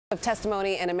Of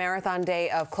testimony and a marathon day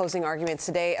of closing arguments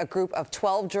today, a group of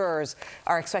 12 jurors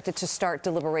are expected to start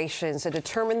deliberations to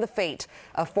determine the fate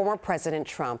of former President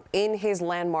Trump in his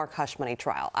landmark hush money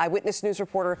trial. Eyewitness News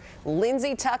reporter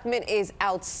Lindsay Tuchman is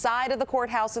outside of the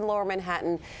courthouse in Lower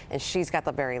Manhattan, and she's got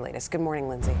the very latest. Good morning,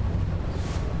 Lindsay.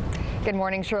 Good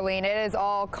morning, Charlene. It is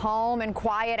all calm and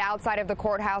quiet outside of the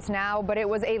courthouse now, but it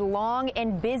was a long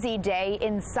and busy day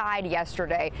inside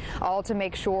yesterday, all to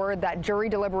make sure that jury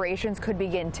deliberations could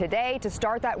begin today to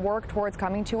start that work towards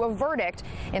coming to a verdict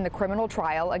in the criminal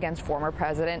trial against former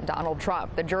President Donald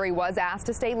Trump. The jury was asked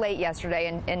to stay late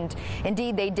yesterday, and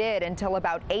indeed they did until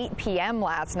about 8 p.m.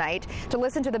 last night to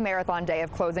listen to the marathon day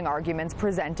of closing arguments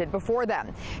presented before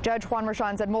them. Judge Juan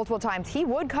Merchan said multiple times he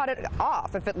would cut it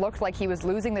off if it looked like he was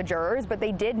losing the jurors, but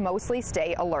they did mostly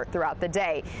stay alert throughout the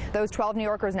day. Those 12 New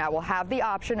Yorkers now will have the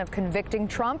option of convicting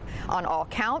Trump on all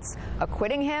counts,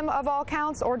 acquitting him of all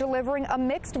counts, or delivering a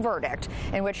mixed verdict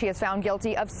in which he is found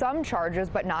guilty of some charges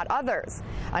but not others.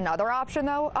 Another option,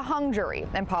 though, a hung jury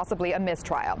and possibly a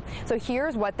mistrial. So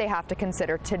here's what they have to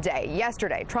consider today.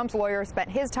 Yesterday, Trump's lawyer spent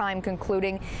his time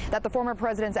concluding that the former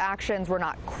president's actions were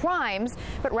not crimes,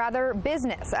 but rather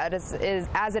business,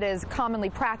 as it is commonly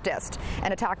practiced,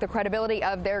 and attacked the credibility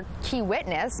of their key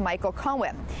witness, Michael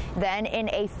Cohen. Then, in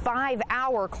a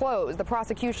 5-hour close, the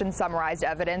prosecution summarized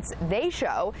evidence they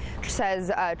show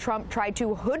says Trump tried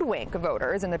to hoodwink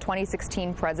voters in the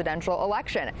 2016 presidential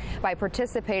election by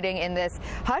participating in this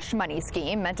hush money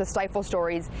scheme meant to stifle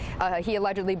stories he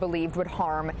allegedly believed would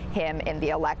harm him in the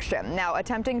election. Now,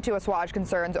 attempting to assuage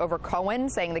concerns over Cohen,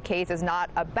 saying the case is not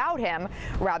about him,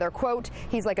 rather, quote,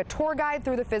 he's like a tour guide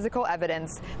through the physical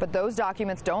evidence, but those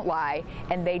documents don't lie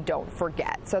and they don't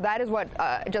forget. So that is what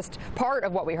just part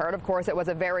of what we heard. Of course, it was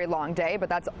a very long day, but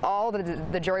that's all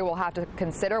the jury will have to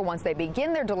consider once they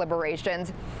begin their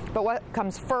deliberations. But what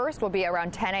comes first will be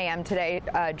around 10 a.m. today.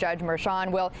 Judge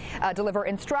Merchan will deliver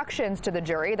instructions to the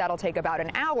jury. That'll take about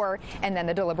an hour, and then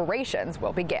the deliberations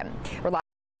will begin.